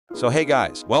So hey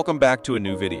guys, welcome back to a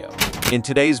new video. In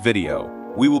today's video,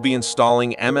 we will be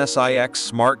installing MSI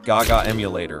SmartGAGA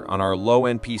Emulator on our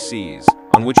low-end PCs,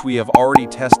 on which we have already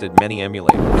tested many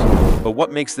emulators. But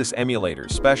what makes this emulator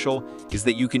special is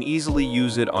that you can easily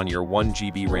use it on your 1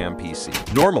 GB RAM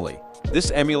PC. Normally,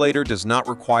 this emulator does not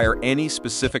require any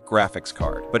specific graphics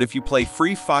card, but if you play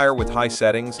Free Fire with high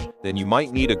settings, then you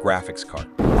might need a graphics card.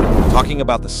 Talking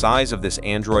about the size of this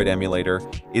Android emulator,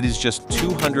 it is just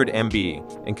 200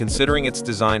 MB, and considering it's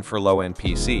designed for low-end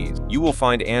PCs, you will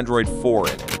find Android 4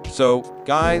 in it. So,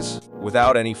 guys,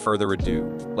 without any further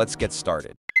ado, let's get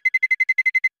started.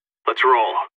 Let's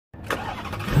roll.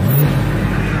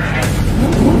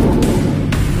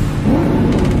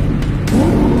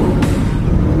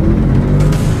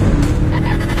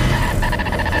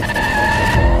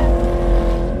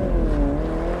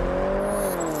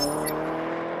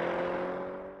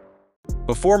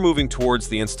 Before moving towards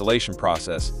the installation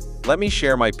process, let me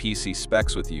share my PC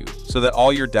specs with you so that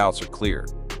all your doubts are clear.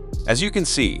 As you can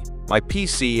see, my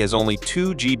PC has only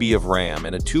 2 GB of RAM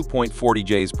and a 2.40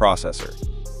 GHz processor.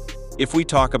 If we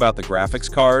talk about the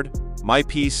graphics card, my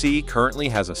PC currently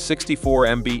has a 64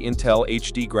 MB Intel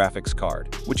HD graphics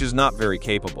card, which is not very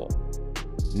capable.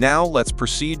 Now let's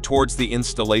proceed towards the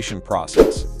installation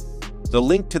process. The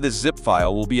link to this zip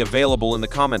file will be available in the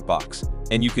comment box,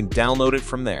 and you can download it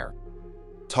from there.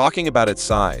 Talking about its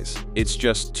size, it's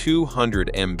just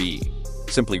 200 MB.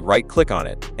 Simply right-click on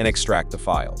it and extract the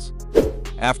files.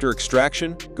 After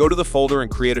extraction, go to the folder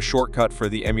and create a shortcut for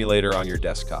the emulator on your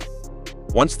desktop.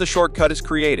 Once the shortcut is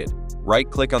created,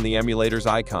 right-click on the emulator's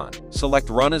icon, select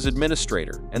Run as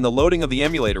Administrator, and the loading of the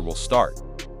emulator will start.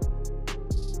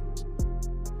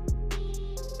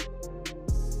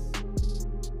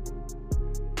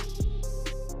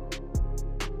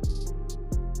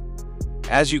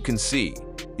 As you can see,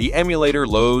 the emulator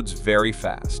loads very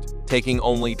fast, taking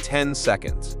only 10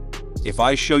 seconds. If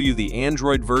I show you the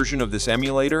Android version of this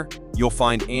emulator, you'll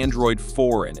find Android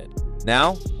 4 in it.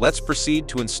 Now, let's proceed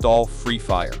to install Free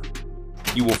Fire.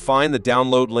 You will find the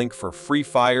download link for Free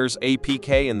Fire's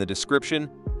APK in the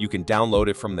description. You can download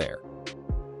it from there.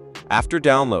 After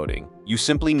downloading, you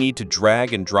simply need to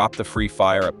drag and drop the Free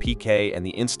Fire APK and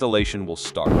the installation will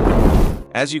start.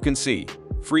 As you can see,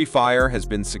 Free Fire has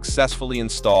been successfully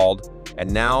installed,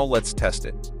 and now let's test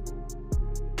it.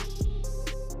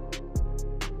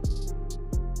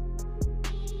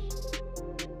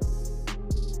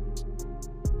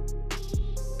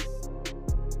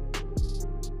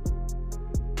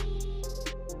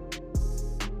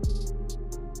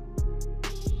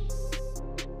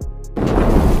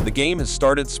 The game has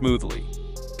started smoothly.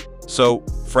 So,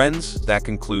 friends, that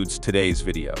concludes today's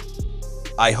video.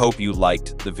 I hope you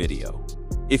liked the video.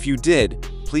 If you did,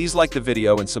 please like the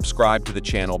video and subscribe to the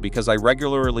channel because I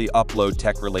regularly upload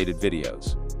tech-related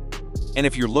videos. And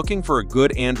if you're looking for a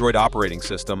good Android operating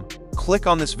system, click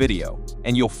on this video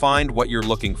and you'll find what you're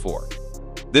looking for.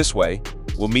 This way,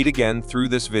 we'll meet again through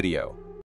this video.